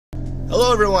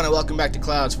Hello everyone and welcome back to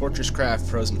Cloud's Fortresscraft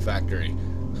Frozen Factory.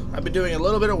 I've been doing a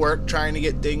little bit of work trying to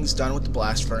get things done with the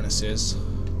blast furnaces.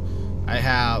 I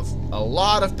have a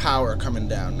lot of power coming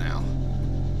down now.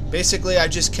 Basically I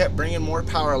just kept bringing more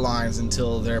power lines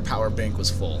until their power bank was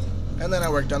full. And then I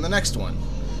worked on the next one.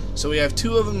 So we have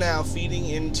two of them now feeding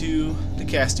into the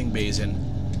casting basin.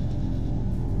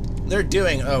 They're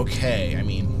doing okay. I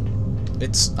mean,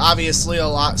 it's obviously a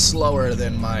lot slower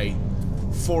than my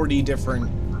 40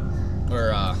 different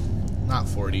not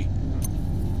 40.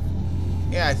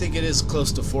 Yeah, I think it is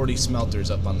close to 40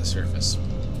 smelters up on the surface.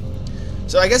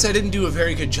 So I guess I didn't do a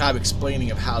very good job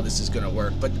explaining of how this is going to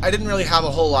work, but I didn't really have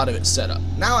a whole lot of it set up.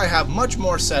 Now I have much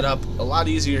more set up, a lot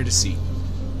easier to see.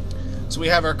 So we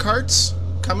have our carts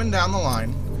coming down the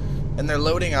line, and they're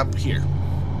loading up here.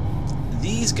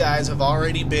 These guys have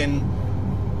already been,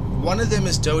 one of them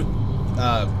is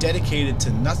dedicated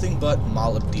to nothing but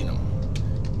molybdenum.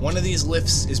 One of these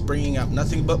lifts is bringing up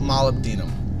nothing but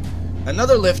molybdenum.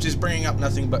 Another lift is bringing up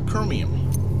nothing but chromium.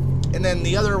 And then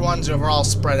the other ones are all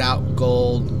spread out,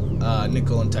 gold,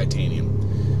 nickel, and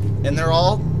titanium. And they're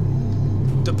all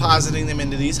depositing them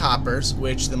into these hoppers,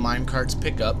 which the mine carts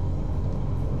pick up.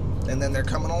 And then they're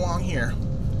coming along here.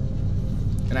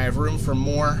 And I have room for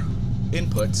more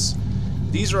inputs.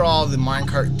 These are all the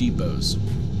minecart depots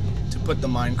to put the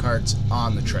minecarts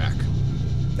on the track.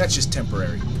 That's just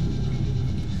temporary.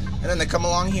 And then they come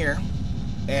along here,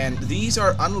 and these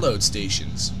are unload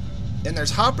stations. And there's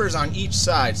hoppers on each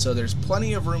side, so there's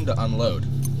plenty of room to unload.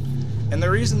 And the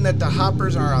reason that the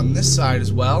hoppers are on this side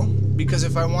as well, because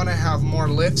if I want to have more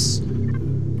lifts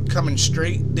coming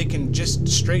straight, they can just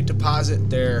straight deposit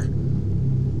their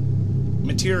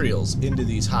materials into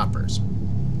these hoppers.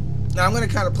 Now I'm going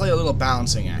to kind of play a little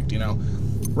balancing act, you know.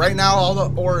 Right now all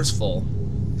the ore is full,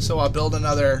 so I'll build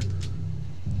another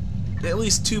at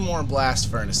least 2 more blast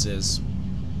furnaces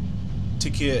to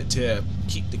keep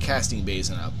the casting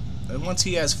basin up. And once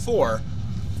he has 4,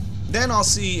 then I'll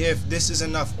see if this is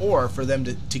enough ore for them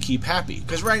to keep happy.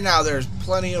 Because right now there's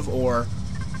plenty of ore.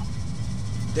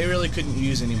 They really couldn't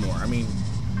use any more. I mean,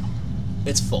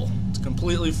 it's full. It's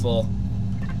completely full.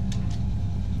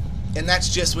 And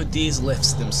that's just with these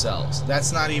lifts themselves.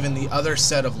 That's not even the other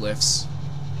set of lifts.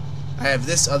 I have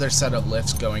this other set of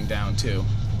lifts going down too.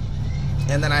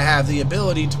 And then I have the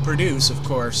ability to produce, of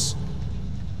course,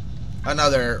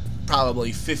 another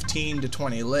probably 15 to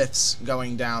 20 lifts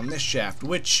going down this shaft,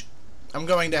 which I'm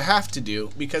going to have to do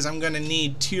because I'm going to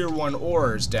need tier 1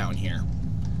 ores down here.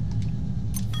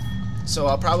 So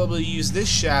I'll probably use this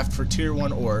shaft for tier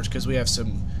 1 ores because we have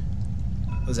some,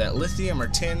 what is that, lithium or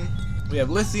tin? We have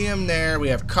lithium there, we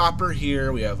have copper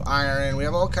here, we have iron, we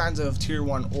have all kinds of tier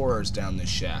 1 ores down this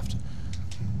shaft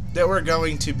that we're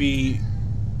going to be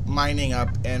mining up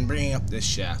and bringing up this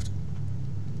shaft.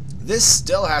 This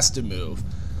still has to move,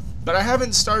 but I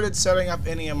haven't started setting up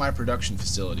any of my production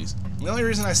facilities. The only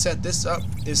reason I set this up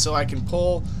is so I can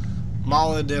pull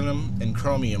molybdenum and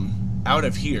chromium out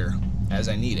of here as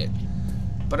I need it.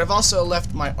 But I've also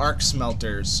left my arc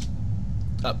smelters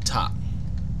up top.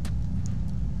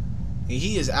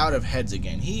 He is out of heads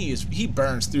again. He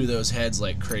burns through those heads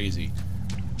like crazy.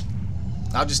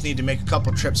 I'll just need to make a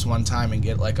couple trips one time and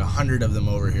get like 100 of them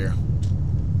over here.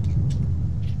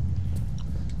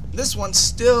 This one's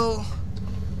still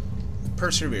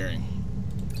persevering.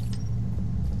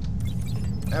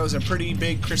 That was a pretty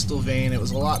big crystal vein. It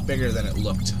was a lot bigger than it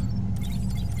looked.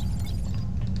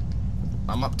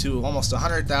 I'm up to almost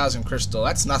 100,000 crystal.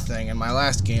 That's nothing. In my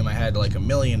last game I had like 1.5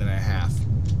 million.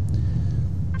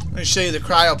 I'm going to show you the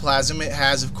cryoplasm. It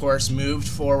has, of course, moved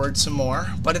forward some more,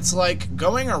 but it's like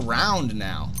going around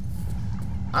now.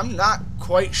 I'm not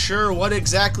quite sure what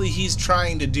exactly he's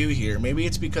trying to do here. Maybe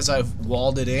it's because I've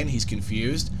walled it in, he's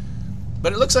confused.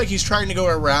 But it looks like he's trying to go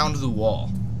around the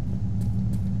wall.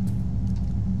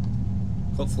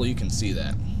 Hopefully you can see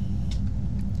that.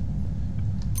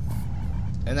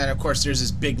 And then, of course, there's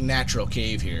this big natural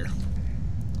cave here.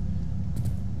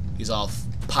 He's all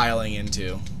piling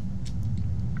into.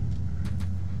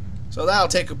 So that'll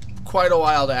take quite a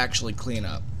while to actually clean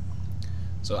up.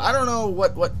 So I don't know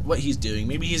what he's doing.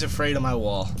 Maybe he's afraid of my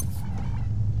wall.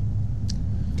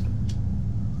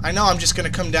 I know I'm just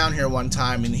going to come down here one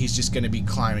time and he's just going to be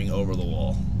climbing over the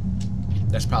wall.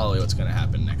 That's probably what's going to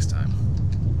happen next time.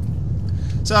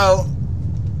 So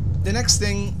the next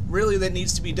thing really that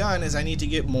needs to be done is I need to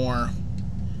get more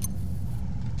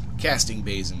casting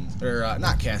basins. Or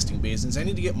not casting basins. I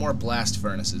need to get more blast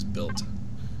furnaces built.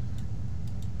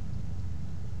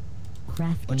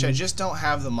 Which I just don't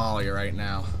have the moly right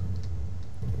now.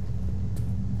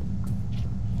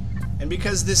 And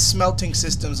because this smelting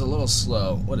system's a little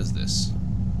slow, what is this?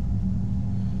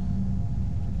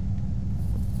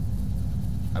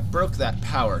 I broke that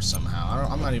power somehow.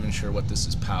 I'm not even sure what this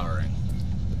is powering.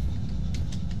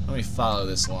 Let me follow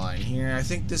this line here. I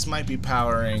think this might be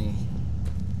powering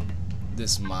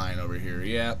this mine over here.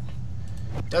 Yep.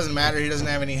 Doesn't matter, he doesn't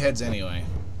have any heads anyway.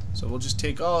 So we'll just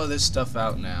take all of this stuff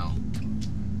out now.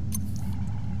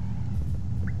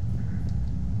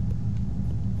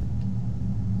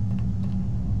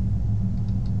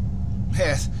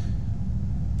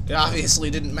 It obviously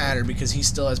didn't matter because he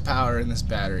still has power in this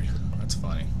battery. That's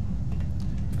funny.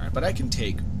 Alright, but I can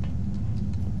take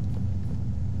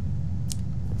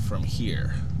from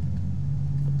here.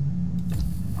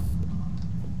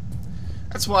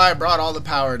 That's why I brought all the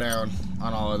power down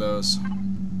on all of those.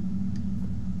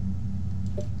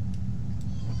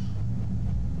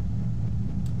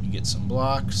 You get some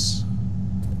blocks.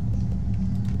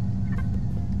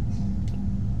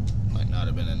 Might not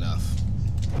have been enough.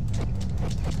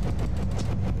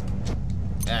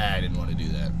 Ah, I didn't want to do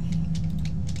that.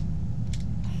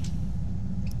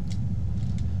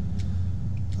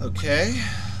 Okay.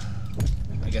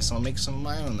 I guess I'll make some of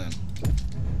my own then.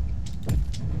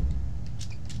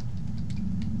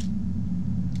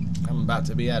 I'm about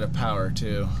to be out of power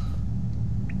too.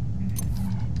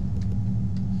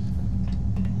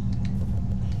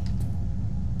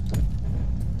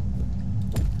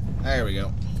 There we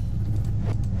go.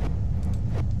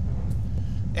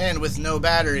 And with no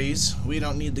batteries, we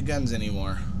don't need the guns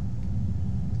anymore.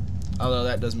 Although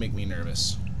that does make me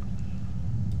nervous.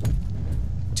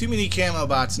 Too many camo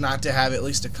bots not to have at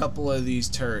least a couple of these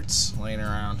turrets laying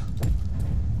around.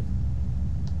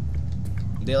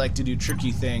 They like to do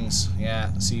tricky things.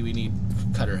 Yeah, see, we need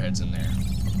cutter heads in there.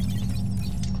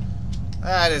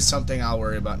 That is something I'll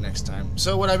worry about next time.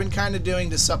 So what I've been kind of doing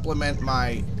to supplement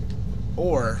my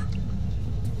ore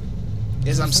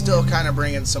is I'm still kind of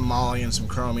bringing some moly and some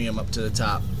chromium up to the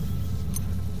top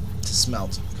to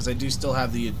smelt, because I do still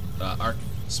have the arc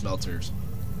smelters.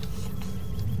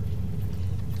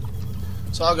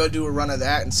 So I'll go do a run of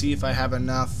that and see if I have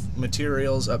enough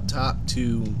materials up top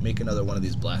to make another one of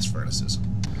these blast furnaces.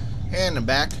 And I'm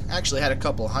back. I actually had a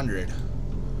couple hundred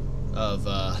of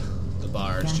the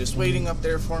bars just waiting up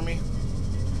there for me.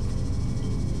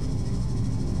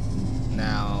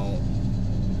 Now,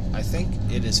 I think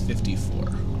it is 54.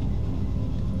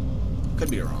 Could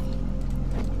be wrong.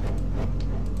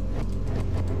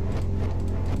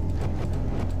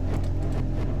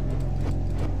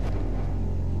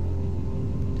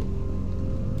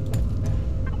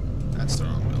 That's the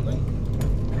wrong building.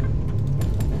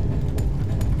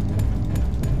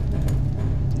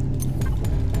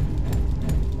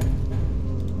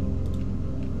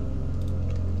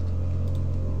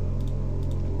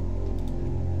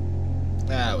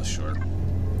 That was short.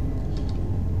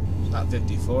 It's not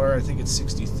 54, I think it's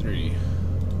 63.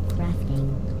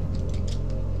 Crafting.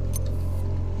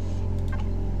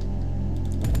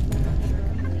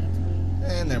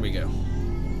 And there we go.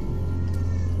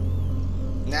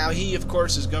 Now he, of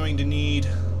course, is going to need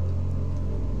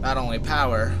not only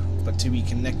power, but to be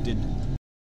connected.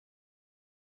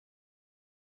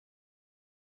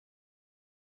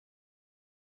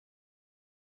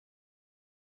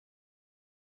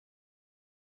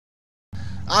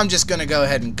 I'm just going to go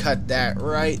ahead and cut that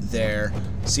right there.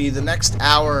 See, the next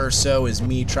hour or so is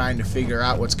me trying to figure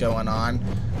out what's going on.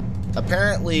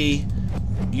 Apparently,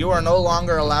 you are no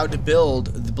longer allowed to build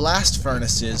the blast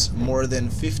furnaces more than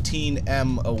 15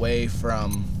 m away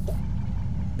from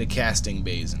the casting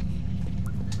basin.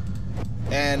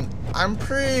 And I'm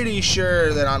pretty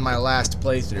sure that on my last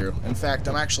playthrough, in fact,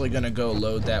 I'm actually going to go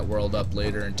load that world up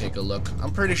later and take a look.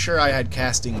 I'm pretty sure I had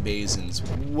casting basins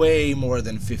way more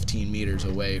than 15 meters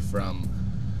away from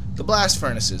the blast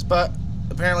furnaces, but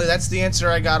apparently that's the answer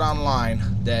I got online,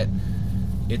 that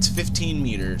it's 15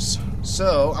 meters.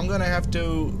 So I'm going to have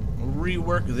to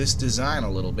rework this design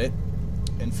a little bit.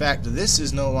 In fact, this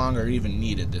is no longer even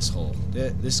needed, this hole.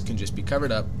 This can just be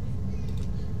covered up.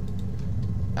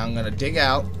 I'm going to dig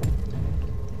out.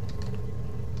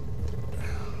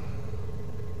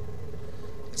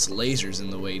 It's lasers in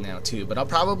the way now too, but I'll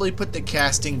probably put the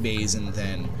casting basin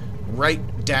then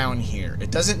right down here.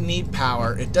 It doesn't need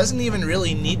power. It doesn't even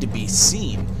really need to be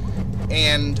seen.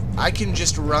 And I can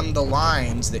just run the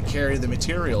lines that carry the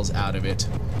materials out of it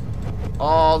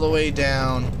all the way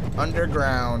down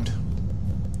underground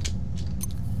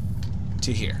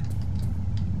to here.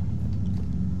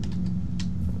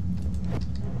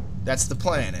 That's the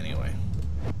plan anyway.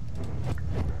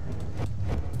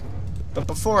 But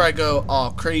before I go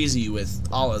all crazy with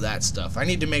all of that stuff, I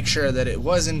need to make sure that it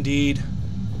was indeed,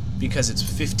 because it's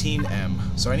 15 m.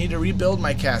 So I need to rebuild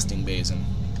my casting basin.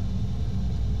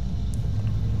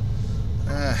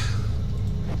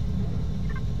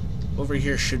 over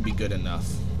here should be good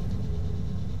enough.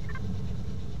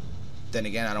 Then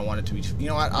again, I don't want it to be... You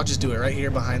know what? I'll just do it right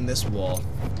here behind this wall.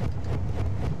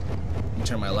 Let me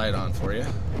turn my light on for you.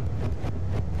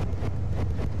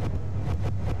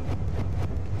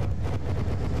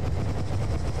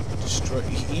 Destroy...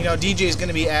 You know, DJ's going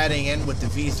to be adding in with the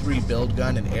V3 build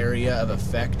gun an area of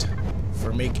effect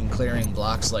for making clearing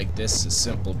blocks like this a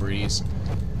simple breeze.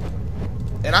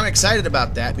 And I'm excited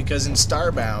about that because in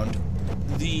Starbound,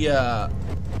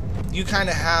 you kind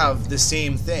of have the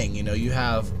same thing. You know, you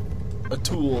have a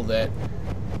tool that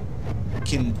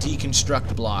can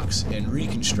deconstruct blocks and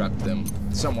reconstruct them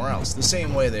somewhere else, the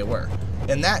same way they were.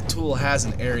 And that tool has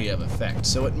an area of effect,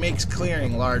 so it makes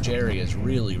clearing large areas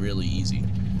really, really easy.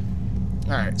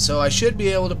 Alright, so I should be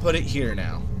able to put it here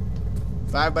now.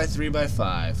 5 by 3 by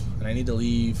 5, and I need to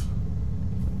leave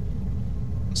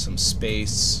some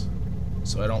space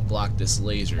so I don't block this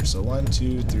laser. So 1,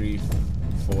 2, 3,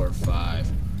 4,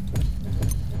 5.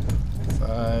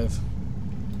 5.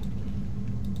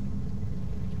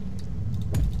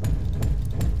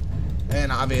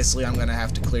 And obviously I'm going to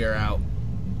have to clear out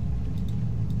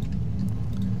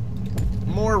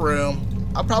more room.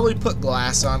 I'll probably put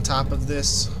glass on top of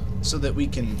this so that we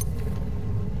can...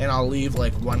 And I'll leave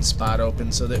like one spot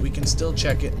open so that we can still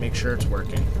check it and make sure it's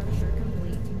working.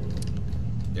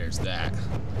 There's that.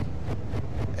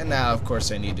 And now, of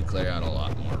course, I need to clear out a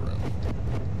lot more room.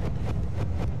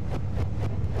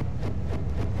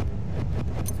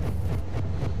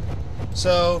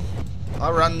 So,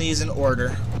 I'll run these in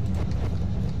order.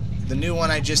 The new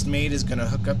one I just made is going to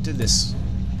hook up to this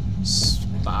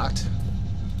spot.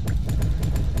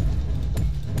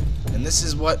 And this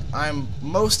is what I'm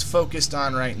most focused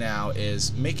on right now,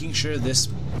 is making sure this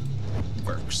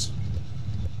works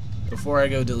before I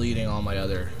go deleting all my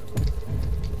other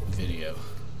video.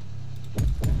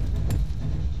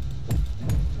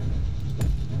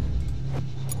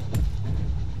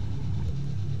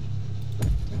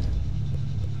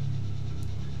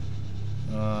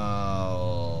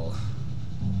 Oh.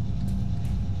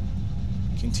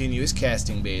 Continuous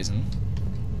casting basin.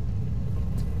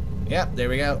 Yep, there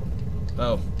we go.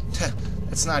 Oh,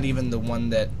 that's not even the one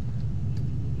that...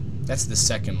 That's the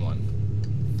second one.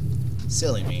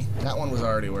 Silly me. That one was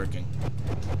already working.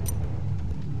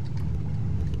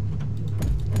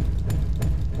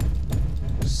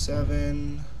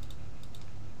 Seven.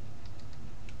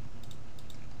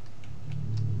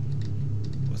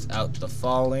 Without the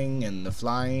falling and the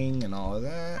flying and all of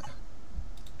that.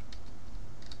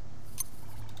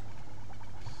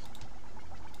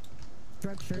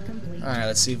 Alright,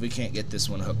 let's see if we can't get this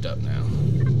one hooked up now.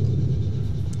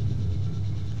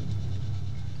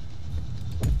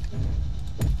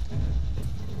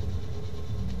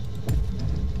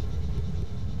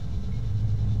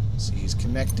 See, he's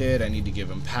connected. I need to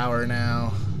give him power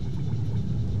now.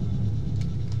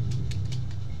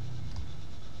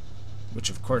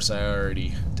 Which, of course, I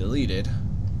already deleted.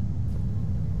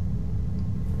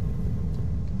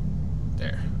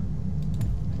 There.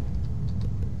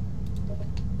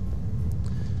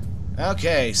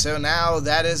 Okay, so now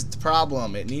that is the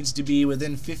problem. It needs to be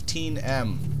within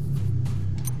 15M.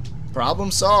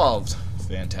 Problem solved.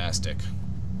 Fantastic.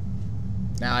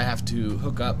 Now I have to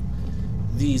hook up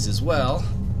these as well.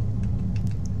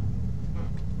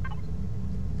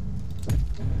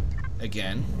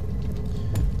 Again.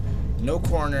 No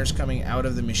corners coming out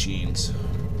of the machines.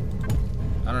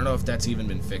 I don't know if that's even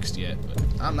been fixed yet, but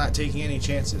I'm not taking any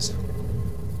chances.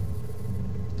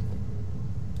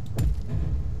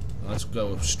 Let's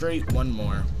go straight one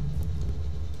more.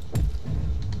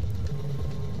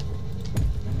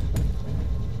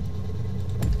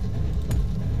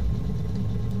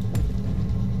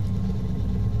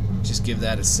 Just give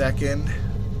that a second.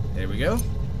 There we go.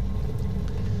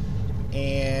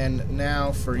 And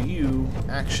now for you,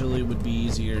 actually would be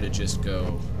easier to just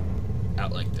go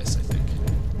out like this, I think.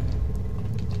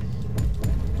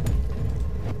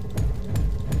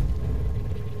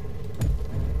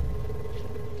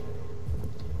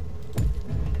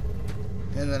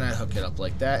 And then I hook it up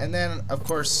like that. And then, of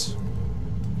course,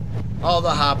 all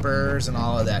the hoppers and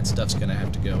all of that stuff's going to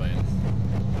have to go in.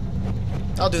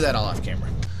 I'll do that all off camera.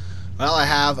 Well, I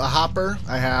have a hopper.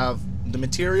 I have... The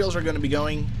materials are going to be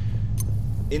going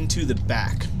into the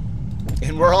back.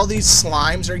 And where all these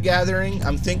slimes are gathering,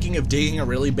 I'm thinking of digging a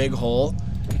really big hole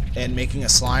and making a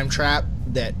slime trap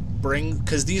that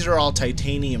because these are all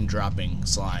titanium dropping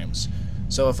slimes.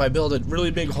 So if I build a really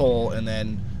big hole and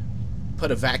then put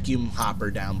a vacuum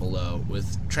hopper down below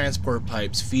with transport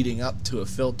pipes feeding up to a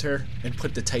filter and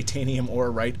put the titanium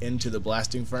ore right into the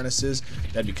blasting furnaces,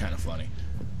 that'd be kind of funny.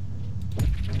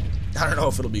 I don't know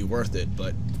if it'll be worth it,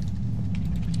 but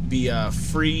be a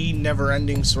free,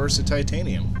 never-ending source of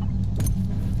titanium.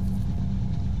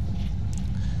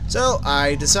 So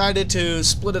I decided to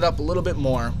split it up a little bit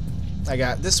more. I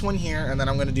got this one here, and then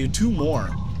I'm going to do 2 more,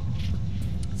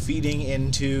 feeding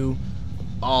into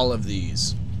all of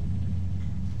these.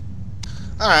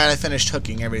 Alright, I finished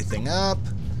hooking everything up.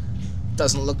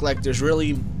 Doesn't look like there's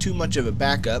really too much of a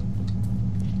backup.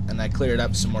 And I cleared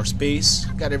up some more space.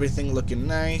 Got everything looking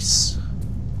nice.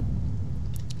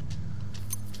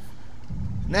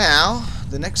 Now,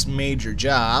 the next major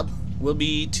job will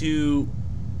be to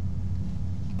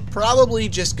probably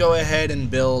just go ahead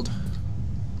and build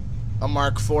a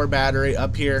Mark IV battery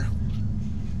up here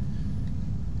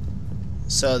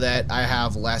so that I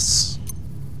have less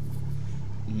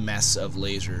mess of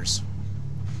lasers.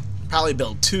 Probably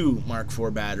build 2 Mark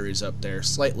IV batteries up there,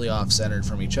 slightly off-centered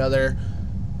from each other,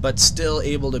 but still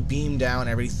able to beam down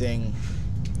everything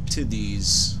to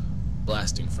these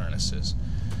blasting furnaces.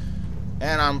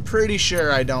 And I'm pretty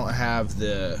sure I don't have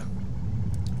the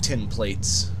tin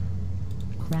plates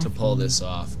to pull this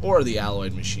off, or the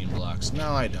alloyed machine blocks.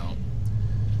 No, I don't.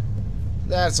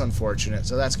 That's unfortunate,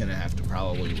 so that's gonna have to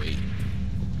probably wait.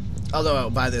 Although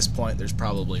by this point there's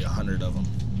probably 100 of them,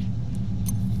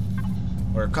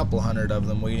 or a couple hundred of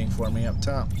them waiting for me up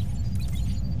top.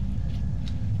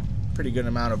 Pretty good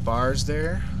amount of bars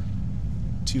there,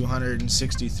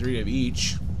 263 of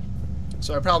each.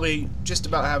 So I probably just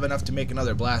about have enough to make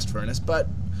another blast furnace, but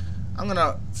I'm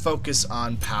gonna focus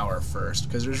on power first,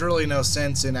 because there's really no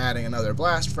sense in adding another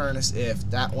blast furnace if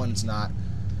that one's not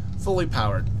fully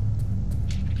powered.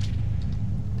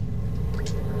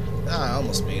 I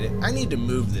almost made it. I need to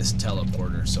move this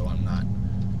teleporter so I'm not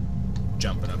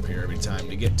jumping up here every time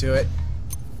to get to it.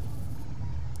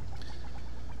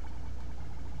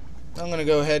 I'm gonna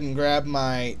go ahead and grab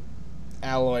my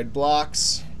alloyed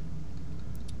blocks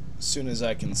as soon as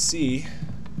I can see.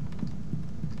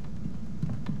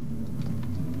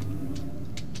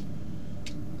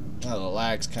 Oh, the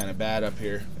lag's kind of bad up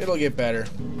here. It'll get better.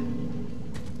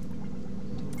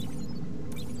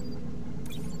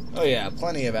 Oh yeah,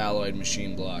 plenty of alloyed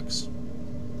machine blocks.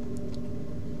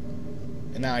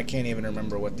 And now I can't even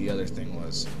remember what the other thing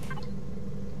was.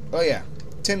 Oh yeah,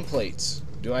 tin plates.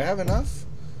 Do I have enough?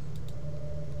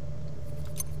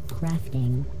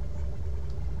 Crafting.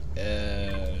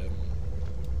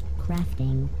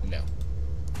 Crafting. No.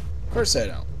 Of course I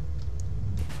don't.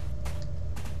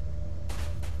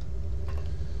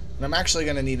 And I'm actually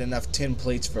going to need enough tin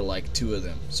plates for like 2 of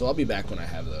them. So I'll be back when I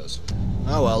have those.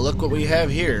 Oh well, look what we have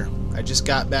here. I just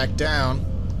got back down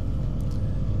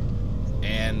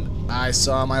and I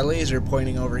saw my laser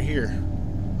pointing over here.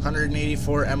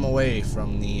 184 MOA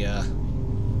from the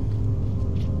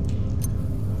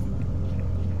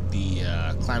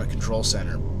Climate Control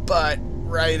Center, but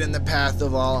right in the path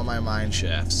of all of my mine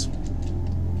shafts.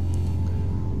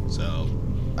 So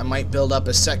I might build up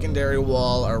a secondary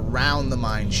wall around the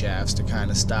mine shafts to kind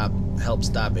of help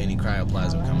stop any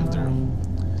cryoplasm coming through.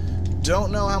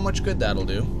 Don't know how much good that'll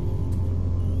do,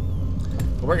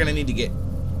 but we're gonna need to get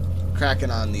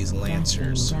cracking on these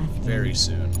lancers very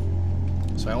soon.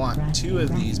 So I want 2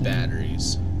 of these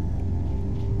batteries.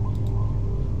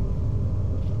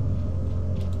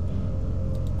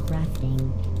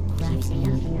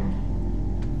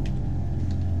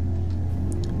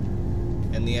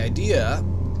 And the idea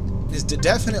is to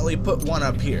definitely put one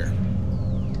up here.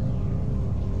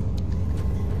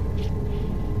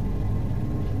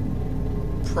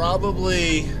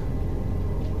 Probably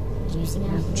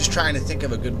just trying to think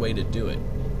of a good way to do it.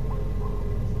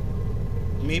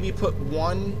 Maybe put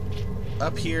one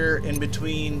up here in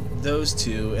between those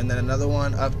 2, and then another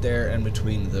one up there in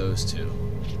between those 2.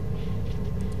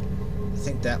 I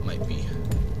think that might be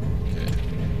good.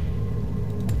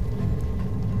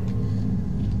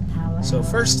 So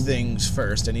first things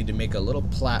first, I need to make a little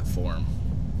platform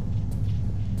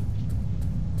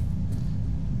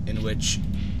in which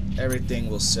everything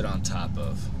will sit on top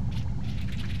of.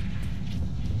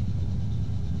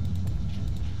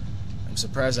 I'm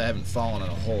surprised I haven't fallen in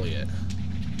a hole yet.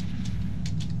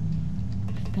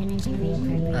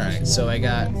 Alright, so I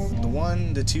got the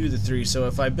 1, the 2, the 3. So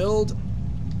if I build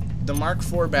the Mark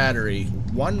IV battery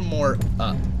one more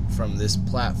up from this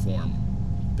platform,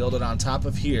 build it on top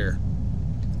of here,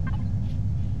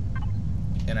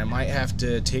 and I might have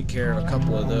to take care of a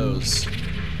couple of those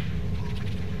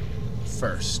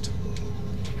first.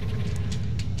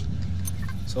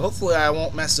 So hopefully I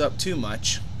won't mess up too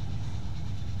much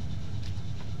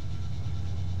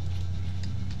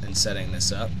in setting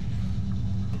this up.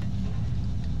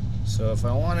 So if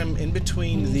I want him in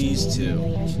between these 2,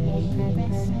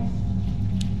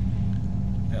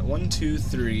 at 1, 2,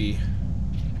 3,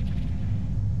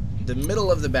 the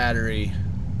middle of the battery.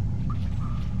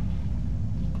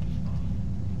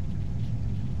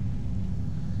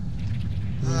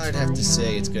 I'd have to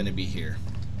say it's going to be here.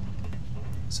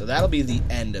 So that'll be the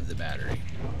end of the battery.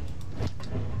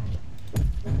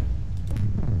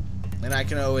 And I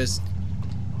can always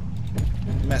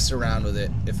mess around with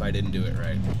it if I didn't do it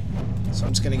right. So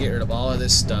I'm just going to get rid of all of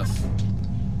this stuff.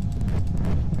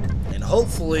 And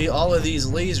hopefully all of these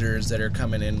lasers that are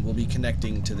coming in will be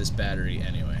connecting to this battery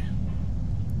anyway.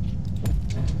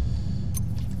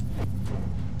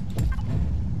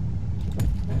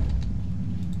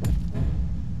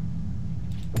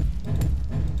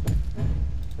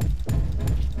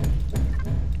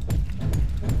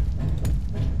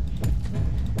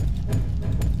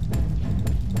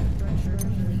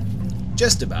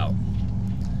 Just about.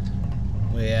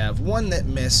 We have one that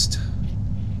missed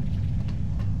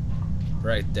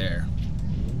right there.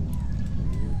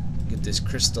 Get this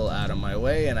crystal out of my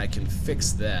way and I can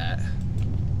fix that.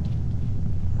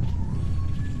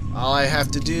 All I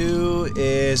have to do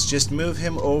is just move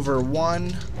him over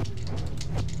one.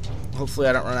 Hopefully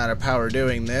I don't run out of power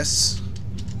doing this.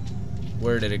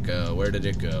 Where did it go? Where did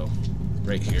it go?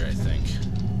 Right here, I think.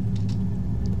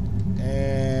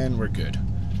 And we're good.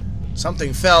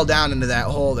 Something fell down into that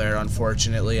hole there,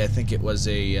 unfortunately. I think it was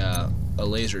a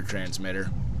laser transmitter.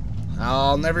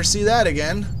 I'll never see that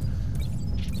again.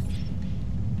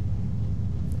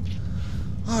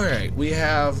 Alright, we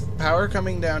have power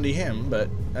coming down to him, but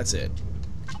that's it.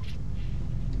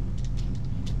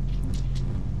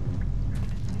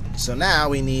 So now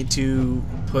we need to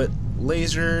put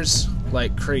lasers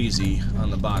like crazy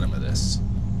on the bottom of this.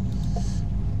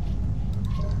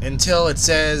 Until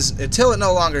it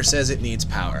no longer says it needs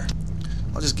power.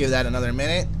 I'll just give that another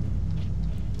minute.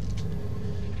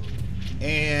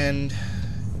 And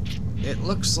it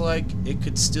looks like it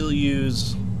could still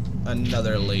use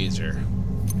another laser.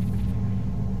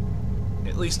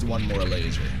 At least one more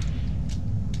laser.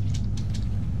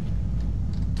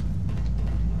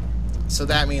 So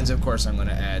that means, of course, I'm going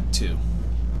to add 2.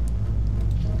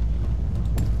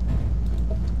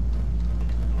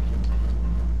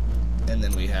 And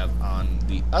then we have on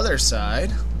the other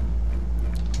side,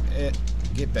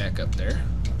 get back up there.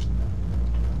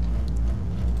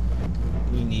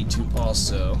 We need to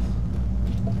also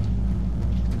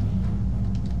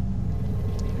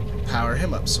power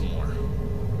him up some more.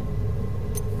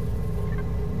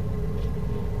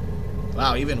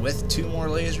 Wow, even with 2 more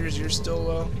lasers, you're still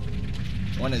low?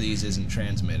 One of these isn't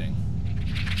transmitting.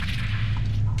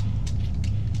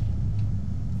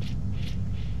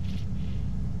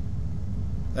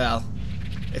 Well,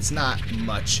 it's not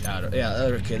much out of... Yeah,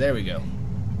 okay, there we go.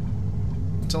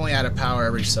 It's only out of power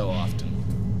every so often.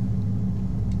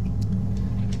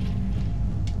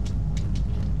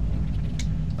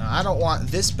 Now, I don't want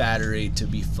this battery to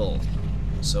be full.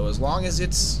 So as long as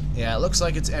it's... Yeah, it looks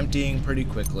like it's emptying pretty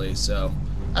quickly, so...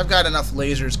 I've got enough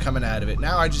lasers coming out of it.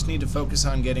 Now I just need to focus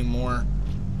on getting more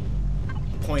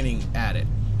pointing at it.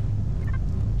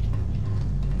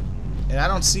 And I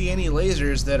don't see any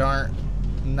lasers that aren't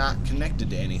not connected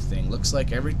to anything. Looks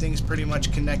like everything's pretty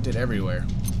much connected everywhere.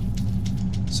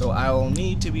 So I will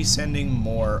need to be sending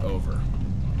more over.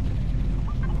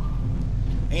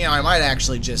 And, you know, I might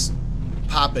actually just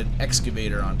pop an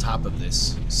excavator on top of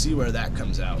this, see where that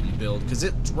comes out and build, because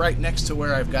it's right next to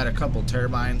where I've got a couple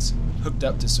turbines hooked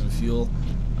up to some fuel.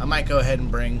 I might go ahead and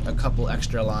bring a couple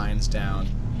extra lines down,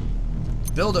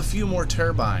 build a few more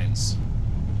turbines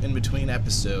in between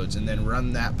episodes, and then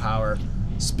run that power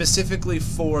specifically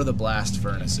for the blast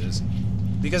furnaces,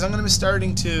 because I'm going to be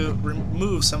starting to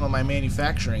remove some of my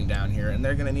manufacturing down here, and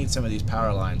they're going to need some of these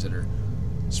power lines that are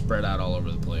spread out all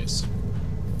over the place.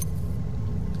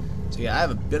 So yeah, I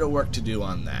have a bit of work to do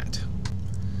on that.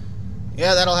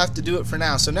 Yeah, that'll have to do it for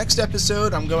now. So next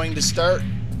episode, I'm going to start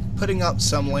putting up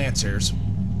some Lancers.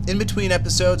 In between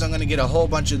episodes, I'm going to get a whole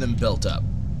bunch of them built up,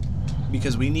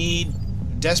 because we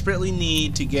desperately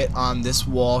need to get on this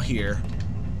wall here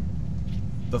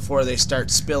before they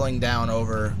start spilling down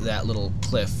over that little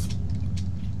cliff,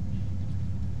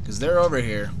 because they're over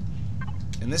here,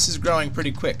 and this is growing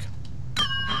pretty quick,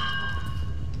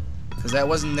 because that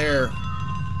wasn't there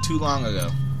too long ago.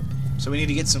 So we need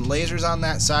to get some lasers on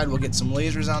that side. We'll get some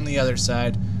lasers on the other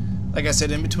side. Like I said,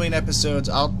 in between episodes,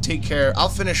 I'll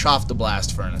finish off the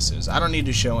blast furnaces. I don't need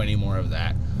to show any more of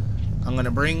that. I'm going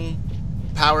to bring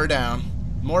power down,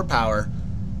 more power.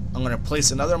 I'm going to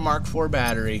place another Mark IV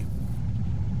battery,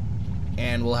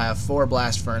 and we'll have 4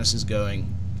 blast furnaces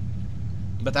going.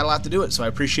 But that'll have to do it, so I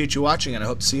appreciate you watching, and I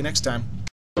hope to see you next time.